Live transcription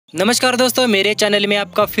नमस्कार दोस्तों, मेरे चैनल में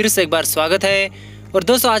आपका फिर से एक बार स्वागत है। और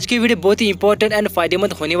दोस्तों आज की वीडियो बहुत ही इंपॉर्टेंट एंड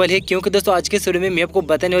फायदेमंद होने वाली है, क्योंकि दोस्तों आज के इस वीडियो में मैं आपको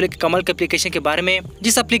बताने वाले कमाल के एप्लीकेशन के बारे में,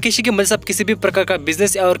 जिस एप्लीकेशन की मदद से आप किसी भी प्रकार का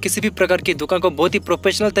बिजनेस और किसी भी प्रकार की दुकान को बहुत ही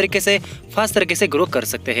प्रोफेशनल तरीके से फास्ट तरीके से ग्रो कर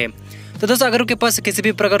सकते हैं। तो दोस्तों अगर आपके पास किसी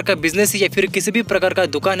भी प्रकार का बिजनेस है या फिर किसी भी प्रकार का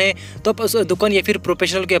दुकान है, तो आप उस दुकान या फिर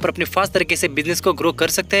प्रोफेशनल के ऊपर अपने फास्ट तरीके से बिजनेस को ग्रो कर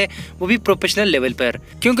सकते हैं, वो भी प्रोफेशनल लेवल पर।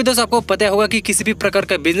 क्योंकि दोस्तों आपको पता होगा कि किसी भी प्रकार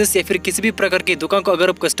का बिजनेस या फिर किसी भी प्रकार की दुकान को अगर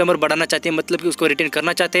आप कस्टमर बढ़ाना चाहते हैं, मतलब कि उसको रिटेन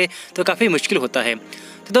करना चाहते हैं, तो काफ़ी मुश्किल होता है।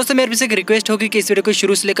 तो दोस्तों मेरे से एक रिक्वेस्ट होगी कि इस वीडियो को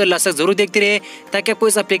शुरू से लेकर लास्ट तक जरूर देखते रहे, ताकि आपको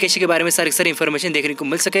इस एप्लीकेशन के बारे में सारी इन्फॉर्मेशन देखने को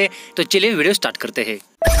मिल सके। तो चलिए वीडियो स्टार्ट करते हैं।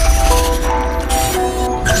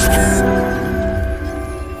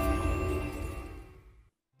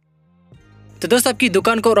 तो दोस्तों आपकी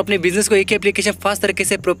दुकान को और अपने बिजनेस को एक ही एप्लीकेशन फास्ट तरीके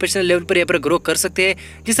से प्रोफेशनल लेवल पर यहाँ पर ग्रो कर सकते हैं,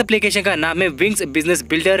 जिस एप्लीकेशन का नाम है विंग्स बिजनेस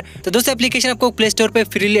बिल्डर। तो दोस्तों एप्लीकेशन आपको प्ले स्टोर पे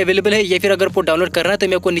फ्रीली अवेलेबल है, या फिर अगर आपको डाउनलोड करना है तो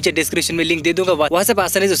मैं आपको नीचे डिस्क्रिप्शन में लिंक दे दूंगा, वहां से आप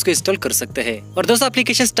आसानी से उसको इंस्टॉल कर सकते हैं। और दोस्तों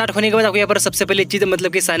एप्लीकेशन स्टार्ट होने के बाद आपको यहाँ पर सबसे पहले चीज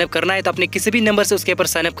मतलब की साइनअप करना है। तो अपने किसी भी नंबर से उसके ऊपर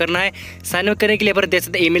साइनअप करना है। साइनअप करने के लिए पर देख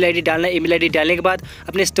सकते ईमेल आईडी डालना है। ईमेल आईडी डालने के बाद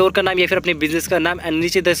अपने स्टोर का नाम या फिर अपने बिजनेस का नाम एंड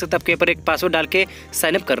नीचे देख सकते आपके ऊपर एक पासवर्ड डाल के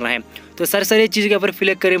साइनअप करना है। तो सारी चीज़ के ऊपर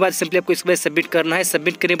फिल करने के बाद सिंपली आपको इसके बाद सबमिट करना है।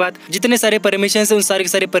 सबमिट करने के बाद जितने सारे परमिशन है उन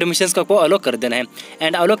सारे परमिशन को आपको अलो कर देना है।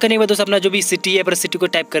 एंड अलो करने के बाद दोस्तों अपना जो भी सिटी है पर सिटी को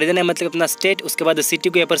टाइप कर देना है, मतलब अपना स्टेट। उसके बाद सिटी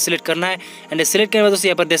को यहाँ पर सिलेक्ट करना है। एंड सिलेक्ट करने के बाद दोस्तों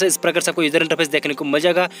यहाँ पर जैसे इस प्रकार से आपको यूजर इंटरफेस देखने को मिल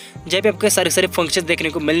जाएगा, जहाँ पे आपको सारे फंक्शन देखने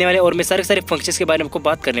को मिलने वाले, और मैं सारे फंक्शन के बारे में आपको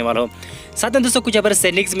बात करने वाला हूँ। साथ में दोस्तों कुछ यहाँ पर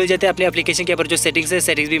सेटिंग्स मिल जाते हैं। अपने एप्लीकेशन के ऊपर जो सेटिंग्स है,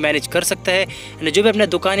 सेटिंग्स भी मैनेज कर सकता है। एंड जो भी अपना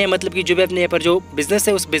दुकान है, मतलब कि जो भी अपने यहाँ पर जो बिजनेस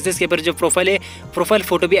है, उस बिजनेस के ऊपर जो प्रोफाइल है, प्रोफाइल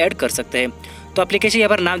फोटो भी ऐड कर सकते हैं। तो एप्लीकेशन यहाँ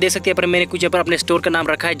पर नाम दे सकते हैं। पर मैंने कुछ यहाँ पर अपने स्टोर का नाम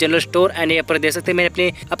रखा है जनरल स्टोर, एंड यहाँ पर दे सकते हैं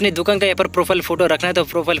मैंने अपने दुकान का यहाँ पर प्रोफाइल फोटो रखना है, तो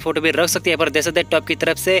प्रोफाइल फोटो भी रख सकते हैं। यहाँ पर दे सकते हैं टॉप की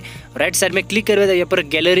तरफ से राइट साइड में क्लिक करके यहाँ पर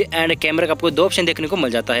गैलरी एंड कैमरा का आपको दो ऑप्शन देखने को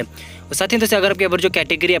मिल जाता है। और साथ ही दोस्तों अगर आपके यहाँ पर जो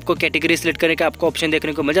कैटेगरी, आपको कैटेगरी सिलेक्ट करने का आपको ऑप्शन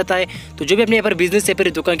देखने को मिल जाता है। तो जो भी अपने यहाँ पर बिजनेस या फिर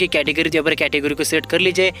दुकान की कैटेगरी, यहाँ पर कैटेगरी को सिलेक्ट कर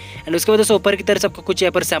लीजिए। एंड उसके बाद दोस्तों ऊपर की तरफ आपको कुछ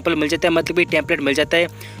यहाँ पर सैंपल मिल जाता है, मतलब कि टेम्पलेट मिल जाता है।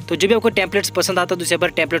 तो जो भी आपको टेम्पलेट्स पसंद आता है, तो यहाँ पर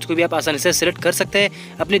टेम्पलेट्स को भी आप आसानी से सिलेक्ट कर सकते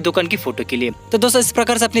हैं अपनी दुकान की फोटो के लिए। तो दोस्तों इस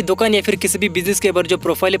प्रकार अपनी दुकान या फिर किसी भी बिजनेस के ऊपर जो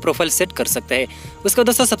प्रोफाइल है, प्रोफाइल सेट कर सकते हैं। उसका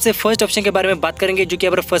दोस्तों सबसे फर्स्ट ऑप्शन के बारे में बात करेंगे, जो कि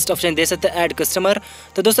यहाँ पर फर्स्ट ऑप्शन दे सकते हैं ऐड कस्टमर।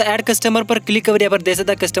 तो दोस्तों ऐड कस्टमर पर क्लिक कर यहाँ पर दे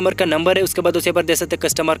सकता है कस्टमर का नंबर है, उसके बाद यहाँ पर दे सकते हैं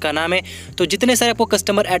कस्टमर का नाम है। तो जितने सारे आपको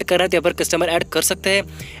कस्टमर ऐड कर रहे हैं, तो यहाँ पर कस्टमर ऐड कर सकते हैं।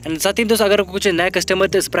 एंड साथ ही दोस्तों अगर कुछ नए कस्टमर,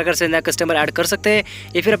 तो इस प्रकार से नया कस्टमर ऐड कर सकते हैं।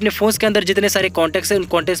 या फिर अपने फोन के अंदर जितने सारे कॉन्टैक्ट्स हैं, उन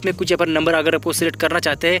कॉन्टैक्ट्स में कुछ यहाँ पर नंबर अगर आपको सिलेक्ट करना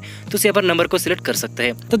चाहते हैं, तो यहाँ पर नंबर को सिलेक्ट कर सकते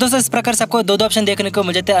हैं। तो दोस्तों इस प्रकार से आपको दो ऑप्शन देखने को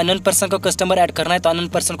मिल जाते हैं। अननोन पर्सन को कस्टमर ऐड करना है, तो अननोन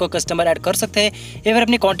पर्सन को कस्टमर ऐड कर सकते हैं, या फिर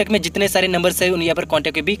अपने कॉन्टैक्ट में जितने सारे नंबर्स हैं उन यहाँ पर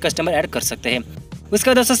कॉन्टैक्ट में भी कस्टमर ऐड कर सकते हैं। उसके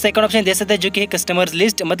बाद दोस्तों सेकंड ऑप्शन दे सकते हैं, जो कि है कस्टमर्स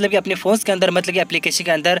लिस्ट, मतलब कि अपने फोन्स के अंदर, मतलब कि एप्लीकेशन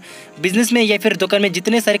के अंदर बिजनेस में या फिर दुकान में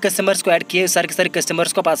जितने सारे कस्टमर्स को ऐड किए, सारे के सारे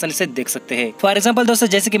कस्टमर्स को आप आसानी से देख सकते हैं। फॉर एग्जांपल दोस्तों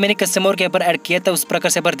जैसे कि मैंने कस्टमर के यहाँ पर ऐड किया था, उस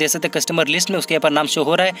प्रकार से यहाँ पर दे सकते हैं कस्टमर लिस्ट में उसके यहाँ पर नाम शो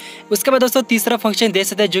हो रहा है। उसके बाद दोस्तों तीसरा फंक्शन दे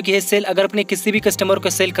सकते हैं, जो कि है सेल। अगर अपने किसी भी कस्टमर को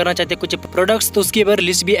सेल करना चाहते हैं कुछ प्रोडक्ट्स, तो उसके यहाँ पर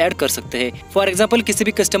लिस्ट भी ऐड कर सकते हैं। फॉर एग्जाम्पल किसी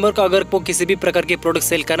भी कस्टमर को अगर किसी भी प्रकार के प्रोडक्ट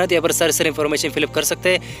सेल करना है, तो यहाँ पर सारे इन्फॉर्मेशन फिलअप कर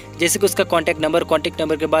सकते हैं, जैसे कि उसका कॉन्टैक्ट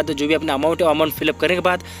नंबर के बाद जो भी अपना अमाउंट फिलअप करने के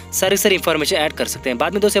बाद सारी इन्फॉर्मेशन ऐड कर सकते हैं।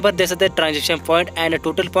 बाद में दोस्तों बात दे सकते हैं transaction point and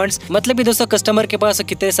total points, मतलब कि दोस्तों कस्टमर के पास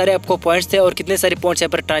कितने सारे आपको पॉइंट्स थे और कितने सारे पॉइंट्स यहाँ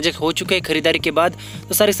पर ट्रांजैक्ट हो चुके हैं खरीदारी के बाद,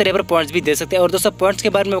 तो सारे यहाँ पर पॉइंट्स भी दे सकते हैं। और दोस्तों पॉइंट्स के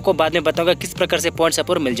बारे में आपको बाद में बताऊंगा किस प्रकार से पॉइंट्स यहाँ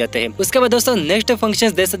पर मिल जाते हैं। उसके बाद दोस्तों नेक्स्ट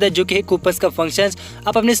फंक्शन दे सकते हैं, जो कि कूपन्स का फंक्शन।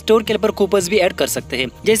 आप अपने स्टोर के ऊपर कूपन्स भी ऐड कर सकते हैं,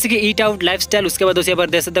 जैसे कि ईट आउट, लाइफस्टाइल। उसके बाद दोस्तों यहाँ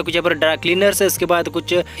पर दे सकते हैं कुछ यहाँ पर ड्राई क्लीनर्स है, उसके बाद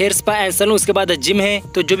कुछ हेयर स्पा एंड सैलून, उसके बाद जिम है।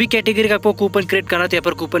 तो जो भी कैटेगरी का आपको कूपन क्रिएट करना है, तो यहाँ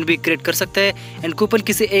पर कूपन भी क्रिएट कर सकते हैं। एंड कूपन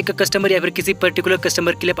किसी एक कस्टमर या फिर किसी पर्टिकुलर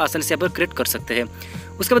कस्टमर के लिए आप आसानी से यहाँ पर क्रिएट कर सकते हैं।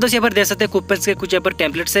 उसके बाद यहाँ पर दे सकते हैं कूपन्स के कुछ यहाँ पर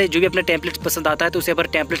टेम्पलेट्स है, जो भी अपने टेम्पलेट्स पसंद आता है, तो उस यहाँ पर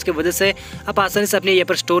टेम्पलेट्स की वजह से आप आसानी से अपने यहाँ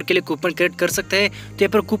पर स्टोर के लिए कूपन क्रिएट कर सकते हैं। तो यहाँ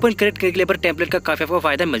पर कूपन क्रिएट करने के लिए टेम्पलेट का काफी आपको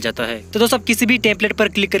फायदा मिल जाता है। तो दोस्तों आप किसी भी टेम्पलेट पर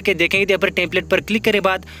क्लिक करके देखेंगे, तो यहाँ पर टेम्पलेट पर क्लिक करने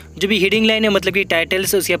बाद जो भी हेडिंग लाइन है, मतलब कि टाइटल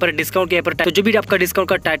से उसके यहाँ पर डिस्काउंट के यहाँ पर, तो जो भी आपका डिस्काउंट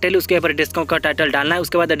का टाइटल है उसके यहाँ पर डिस्काउंट का टाइटल डालना है।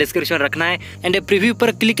 उसके बाद डिस्क्रिप्शन रखना है। एंड प्रीव्यू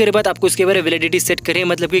पर क्लिक करने बाद आपको उसके बारे वैलिडिटी सेट करें,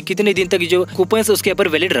 मतलब कि कितने दिन तक जो कूपन है उसके ऊपर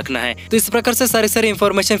वैलिड रखना है। तो इस प्रकार से सारी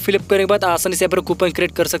इन्फॉर्मेशन फिलअप करने के बाद आसानी से यहाँ पर कूपन क्रिएट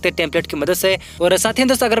कर सकते हैं टेम्पलेट की मदद से। और साथ ही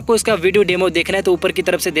दोस्तों अगर आपको इसका वीडियो डेमो देखना है, तो ऊपर की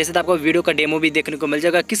तरफ से दे सकते आपको वीडियो का डेमो भी देखने को मिल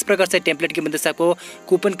जाएगा, किस प्रकार से टेम्पलेट की मदद से आपको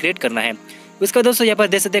कूपन क्रिएट करना है। उसके बाद दोस्तों यहाँ पर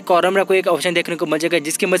देख सकते हैं कॉर्नर में आपको एक ऑप्शन देखने को मिल जाएगा,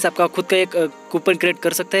 जिसकी मदद से आपका खुद का एक कूपन क्रिएट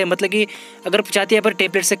कर सकते हैं। मतलब कि अगर आप चाहते हैं यहाँ पर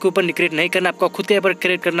टेम्पलेट से कूपन क्रिएट नहीं करना, आपको खुद के यहाँ पर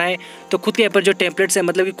क्रिएट करना है, तो खुद के यहाँ पर जो टेम्पलेट्स है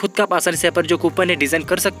मतलब कि खुद का आप आसानी से यहाँ पर जो कूपन है डिजाइन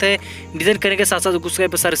कर सकते हैं। डिजाइन करने के साथ साथ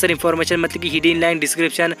उसके सारी इन्फॉर्मेशन मतलब कि हिडन लाइन,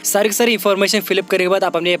 डिस्क्रिप्शन, सारी इन्फॉर्मेशन फिलअप करने के बाद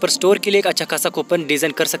आप अपने यहाँ पर स्टोर के लिए एक अच्छा खासा कूपन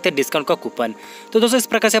डिजाइन कर सकते हैं, डिस्काउंट का कूपन। तो दोस्तों इस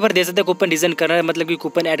प्रकार से यहाँ पर दे सकते हैं कूपन डिजाइन करना है, मतलब कि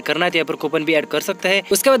कूपन ऐड करना है तो यहाँ पर कूपन भी ऐड कर सकते हैं।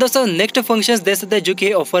 उसके बाद दोस्तों नेक्स्ट फंक्शन दे सकते हैं जो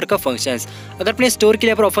कि ऑफर का फंक्शन। अगर अपने स्टोर के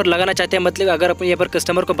लिए पर ऑफर लगाना चाहते हैं, मतलब अगर अपने यहाँ पर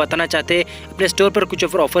कस्टमर को बताना चाहते हैं अपने स्टोर पर कुछ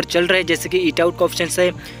ऑफर चल रहे हैं, जैसे कि ईट आउट का ऑप्शन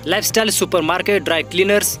है, लाइफस्टाइल, सुपरमार्केट, ड्राई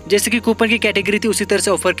क्लीनर्स, जैसे कि कूपन की कैटेगरी थी उसी तरह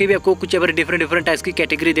से ऑफर के भी आपको कुछ यहाँ पर डिफरेंट टाइप्स की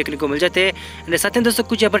कैटेगरी देखने को मिल जाते हैं। साथ ही दोस्तों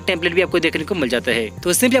कुछ यहाँ पर टेम्पलेट भी आपको देखने को मिल जाता है।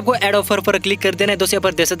 तो सिंपली आपको ऐड ऑफर पर क्लिक कर देना है। दोस्तों यहाँ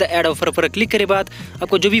पर दे सकते हैं ऐड ऑफर पर क्लिक करे बाद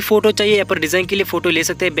आपको जो भी फोटो चाहिए यहाँ पर डिजाइन के लिए फोटो ले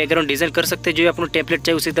सकते हैं, बैकग्राउंड डिजाइन कर सकते हैं, जो अपना टेम्पलेट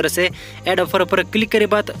चाहिए उसी तरह से ऐड ऑफर पर क्लिक करे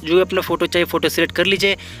बाद जो अपना फोटो चाहिए फोटो सिलेक्ट कर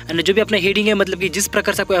लीजिए। एंड जो भी अपना हेडिंग है मतलब कि जिस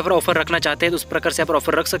प्रकार से आपको यहाँ पर ऑफर रखना चाहते हैं तो उस प्रकार से यहाँ पर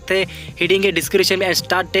ऑफर रख सकते हैं। हेडिंग है, डिस्क्रिप्शन में, and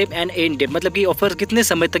start date and and date, मतलब कि ऑफर कितने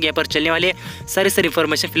समय तक यहाँ पर चलने वाले सारी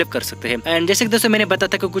इन्फॉर्मेशन फिलअप कर सकते हैं। एंड जैसे कि दोस्तों मैंने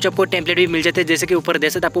बताया था कि कुछ आपको टेम्पलेट भी मिल जाते हैं, जैसे कि ऊपर दे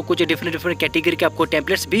सकते आपको कुछ डिफरेंट कैटेगरी के आपको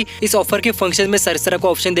टेम्पलेट्स भी इस ऑफर के फंक्शन में सारे तरह को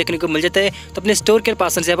ऑप्शन देखने को मिल जाता है। तो अपने स्टोर के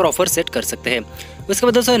पास से यहाँ पर ऑफर सेट कर सकते हैं। उसके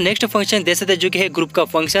बाद दोस्तों नेक्स्ट फंक्शन दे सकते हैं जो कि है ग्रुप का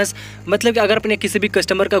फंक्शंस। मतलब कि अगर अपने किसी भी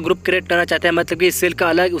कस्टमर का ग्रुप क्रिएट करना चाहते हैं, मतलब कि सेल का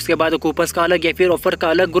अलग, उसके बाद कूपन्स का अलग या फिर ऑफर का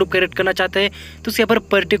अलग ग्रुप क्रिएट करना चाहते हैं, तो उसके पर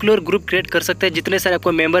पर्टिकुलर ग्रुप क्रिएट कर सकते हैं। जितने सारे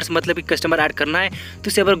आपको मेंबर्स मतलब कि कस्टमर ऐड करना है तो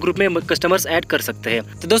उसके पर ग्रुप में कस्टमर्स ऐड कर सकते हैं।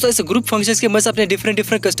 तो दोस्तों इस ग्रुप फंक्शंस के मदद से अपने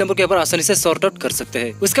डिफरेंट कस्टमर के ऊपर आसानी से सॉर्ट आउट कर सकते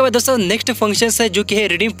हैं। उसके बाद दोस्तों नेक्स्ट फंक्शन है जो कि है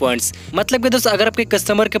रिडीम पॉइंट्स। मतलब कि दोस्तों अगर आपके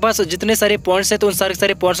कस्टमर के पास जितने सारे पॉइंट्स है तो उन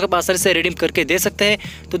सारे पॉइंट्स को आसानी से रिडीम करके दे सकते हैं।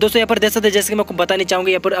 तो दोस्तों यहाँ पर दे सकते हैं, जैसे कि मैं आपको बताना चाहूंगा,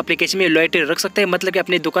 यहाँ पर एप्लीकेशन में लॉयल्टी रख सकते हैं, मतलब कि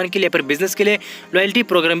अपनी दुकान के लिए पर बिजनेस के लिए लॉयल्टी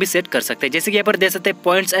प्रोग्राम भी सेट कर सकते हैं। जैसे कि यहाँ पर दे सकते हैं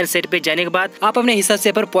पॉइंट्स एंड सेट पे जाने के बाद आप अपने हिसाब से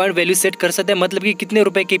यहाँ पर पॉइंट वैल्यू सेट कर सकते हैं, मतलब कि कितने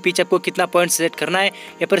रुपए के पीछे आपको कितना पॉइंट सेट करना है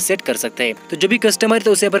यहाँ पर सेट कर सकते हैं। तो जो भी कस्टमर है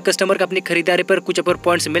तो उसे पर कस्टमर का अपनी खरीदारी पर कुछ पर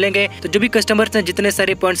पॉइंट्स मिलेंगे। तो जो भी कस्टमर ने जितने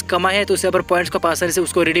सारे पॉइंट्स कमाए हैं तो उसे पर पॉइंट्स को आसानी से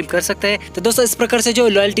उसको रिडीम कर सकते हैं। तो दोस्तों इस प्रकार से जो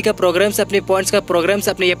लॉयल्टी का प्रोग्राम अपने पॉइंट्स का प्रोग्राम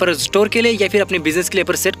अपने यहाँ पर स्टोर के लिए या फिर अपने बिजनेस के लिए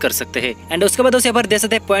पर सेट कर सकते हैं। एंड उसके बाद यहाँ पर दे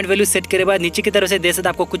सकते हैं पॉइंट वैल्यू सेट करे बाद नीचे की तरफ से दे सकते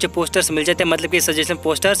आपको कुछ पोस्टर्स मिल जाते हैं, मतलब कि सजेशन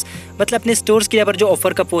पोस्टर्स, मतलब अपने स्टोर्स के यहाँ पर जो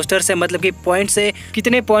ऑफर का पोस्टर्स है, मतलब कि पॉइंट्स है,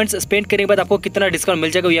 कितने पॉइंट्स स्पेंड करने के बाद आपको कितना डिस्काउंट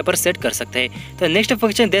मिल जाएगा यहाँ पर सेट कर सकते हैं। तो नेक्स्ट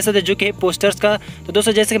फंक्शन दे सकते हैं जो कि पोस्टर्स का। तो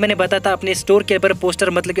दोस्तों जैसे कि मैंने बताया था अपने स्टोर के ऊपर पोस्टर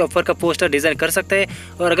मतलब कि ऑफर का पोस्टर डिजाइन कर सकते हैं,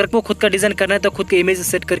 और अगर आपको खुद का डिजाइन करना है तो खुद के इमेज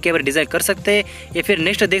सेट करके यहाँ पर डिजाइन कर सकते हैं, या फिर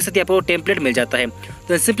नेक्स्ट देख सकते हैं आपको टेम्पलेट मिल जाता है।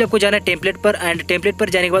 तो सिंपली आपको जाना है टेम्पलेट पर, एंड टेम्पलेट पर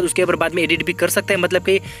जाने के बाद उसके ऊपर बाद में एडिट भी कर सकते हैं, मतलब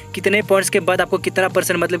कि कितने पॉइंट्स के बाद आपको कितना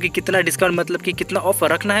परसेंट मतलब कि कितना डिस्काउंट मतलब कि कितना ऑफर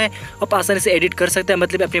रखना है आप आसानी से एडिट कर सकते हैं,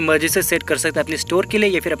 मतलब अपनी मर्जी से सेट कर सकते हैं अपने स्टोर के लिए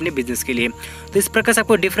या फिर अपने बिजनेस के लिए। तो इस प्रकार से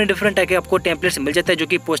आपको डिफरेंट टाइप के आपको टेम्पलेट्स मिल जाता है जो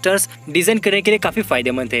कि पोस्टर्स डिजाइन करने के लिए काफी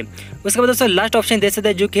फायदेमंद है। उसके बाद दोस्तों लास्ट ऑप्शन दे सकते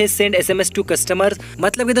हैं जो कि सेंड SMS टू कस्टमर्स।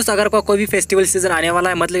 मतलब कि दोस्तों अगर आपका कोई भी फेस्टिवल सीजन आने वाला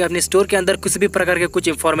है, मतलब अपने स्टोर के अंदर कुछ भी प्रकार के कुछ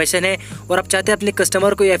इन्फॉर्मेशन है और आप चाहते हैं अपने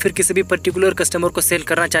कस्टमर को या फिर किसी भी पर्टिकुलर कस्टमर को सेंड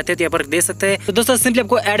करना चाहते हैं तो यहाँ पर दे सकते हैं। तो दोस्तों सिंपली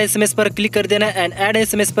आपको ऐड SMS पर क्लिक कर देना है, एंड ऐड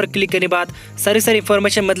SMS पर क्लिक करने के बाद सारी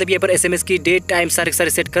इन्फॉर्मेशन मतलब यहाँ पर SMS की डेट टाइम सारे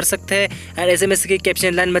सेट कर सकते हैं, एंड SMS की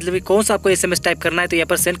कैप्शन लाइन मतलब कौन सा आपको SMS टाइप करना है तो यहाँ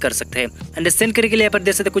पर सेंड कर सकते हैं। एंड सेंड करने के लिए यहाँ पर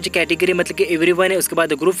दे सकते हैं कुछ कैटेगरी मतलब कि एवरीवन है, उसके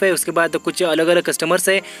बाद ग्रुप है, उसके बाद कुछ अलग अलग कस्टमर्स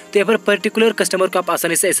है, तो यहाँ पर पर्टिकुलर कस्टमर को आप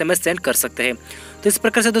आसानी से SMS सेंड कर सकते हैं। तो इस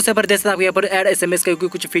प्रकार से दोस्तों यहाँ पर दे सकते हैं आपको यहाँ पर ऐड SMS का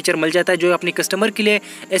कुछ फीचर मिल जाता है जो अपने कस्टमर के लिए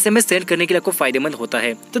SMS सेंड करने के लिए आपको फायदेमंद होता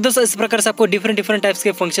है। तो दोस्तों इस प्रकार से आपको डिफरेंट टाइप्स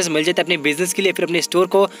के फंक्शंस मिल जाते हैं अपने बिजनेस के लिए, फिर अपने स्टोर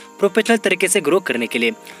को प्रोफेशनल तरीके से ग्रो करने के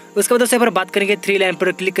लिए। उसके बाद दोस्तों यहाँ पर बात करेंगे 3 लाइन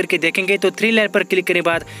पर क्लिक करके देखेंगे। तो 3 लाइन पर क्लिक करने के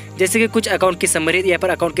बाद जैसे कि कुछ अकाउंट की समरी, यहाँ पर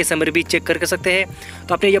अकाउंट की समरी भी चेक कर सकते हैं।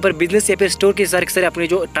 तो अपने यहाँ पर बिजनेस या फिर स्टोर के सारे अपने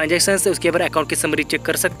जो ट्रांजेक्शन है उसके ऊपर अकाउंट की समरी चेक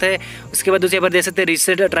कर सकते हैं। उसके बाद यहाँ पर देख सकते हैं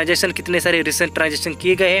रिसेंट ट्रांजेक्शन, कितने सारे रिसेंट ट्रांजेक्शन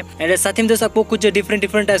किए गए हैं। एंड साथ ही में दोस्तों आपको कुछ डिफरेंट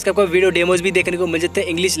टाइप्स के आपको वीडियो डेमोज भी देखने को मिल जाते हैं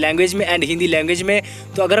इंग्लिश लैंग्वेज में एंड हिंदी लैंग्वेज में।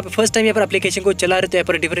 तो अगर आप फर्स्ट टाइम यहाँ पर एप्लीकेशन को चला रहे तो यहाँ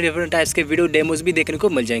पर डिफरेंट टाइप्स के वीडियो डेमोज भी देखने को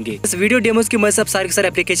मिल जाएंगे। इस वीडियो डेमोज की मदद से आप सारे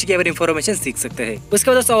एप्लीकेशन के इन्फॉर्मेशन सीख सकते हैं।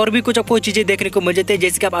 उसके बाद और भी कुछ आपको चीजें देखने को मिल जाती है,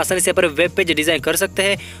 जैसे कि आप आसानी से यहाँ पर वेब पेज डिजाइन कर सकते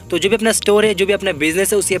हैं। तो जो भी अपना स्टोर है, जो भी अपना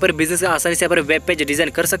बिजनेस है, उस यहाँ पर बिजनेस का आसानी से यहाँ पर वेब पेज डिजाइन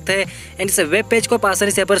कर सकते हैं। एंड इस वेब पेज को आप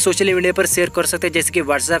आसानी से यहाँ पर सोशल मीडिया पर शेयर कर सकते हैं, जैसे कि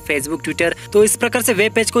व्हाट्सएप, फेसबुक, ट्विटर। तो इस प्रकार से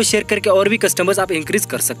वेब पेज को शेयर करके और भी कस्टमर्स आप इंक्रीज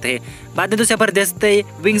कर सकते हैं। बाद में दोस्तों यहाँ पर देख सकते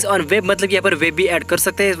हैं विंग्स ऑन वेब, मतलब यहाँ पर वेब भी ऐड कर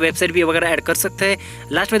सकते हैं, वेबसाइट भी वगैरह ऐड कर सकते हैं।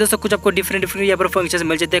 लास्ट में दोस्तों कुछ आपको डिफरेंट यहाँ पर फंक्शन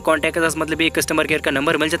मिल जाते हैं। कॉन्टैक्ट का मतलब ये कस्टमर केयर का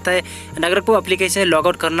नंबर मिल जाता है। एंड अगर आपको एप्लीकेशन लॉग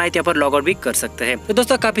आउट करना है तो यहाँ पर लॉग आउट भी कर सकते हैं। तो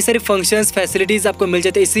दोस्तों काफी सारे फंक्शंस फैसिलिटीज आपको मिल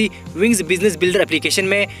जाते हैं इसी विंग्स बिजनेस बिल्डर एप्लीकेशन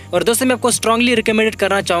में। और दोस्तों मैं आपको स्ट्रांगली रिकमेंडेड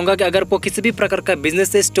करना चाहूंगा कि अगर आपको किसी भी प्रकार का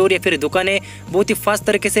बिजनेस है, स्टोर या फिर दुकान है, बहुत ही फास्ट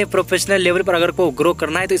तरीके से प्रोफेशनल लेवल पर अगर आपको ग्रो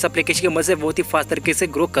करना है तो इस एप्लीकेशन की मदद से बहुत ही फास्ट तरीके से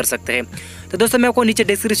ग्रो कर सकते हैं। तो दोस्तों मैं आपको नीचे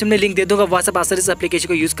डिस्क्रिप्शन में लिंक दे दूंगा, वहां से आसानी से एप्लीकेशन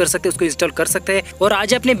को यूज कर सकते हैं, उसको इंस्टॉल कर सकते हैं और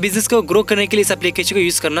आज अपने बिजनेस को ग्रो करने के लिए इस एप्लीकेशन को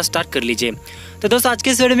यूज करना स्टार्ट कर लीजिए। तो दोस्तों आज के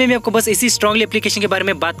इस वीडियो में मैं आपको बस इसी स्ट्रांगली एप्लीकेशन के बारे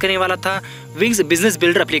में बात करने वाला था, विंग्स बिजनेस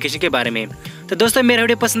बिल्डर एप्लीकेशन के बारे में। तो दोस्तों मेरा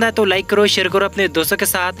वीडियो पसंद आया तो लाइक करो, शेयर करो अपने दोस्तों के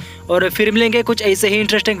साथ और फिर मिलेंगे कुछ ऐसे ही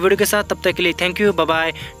इंटरेस्टिंग वीडियो के साथ। तब तक के लिए thank you, bye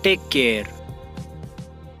bye, take care.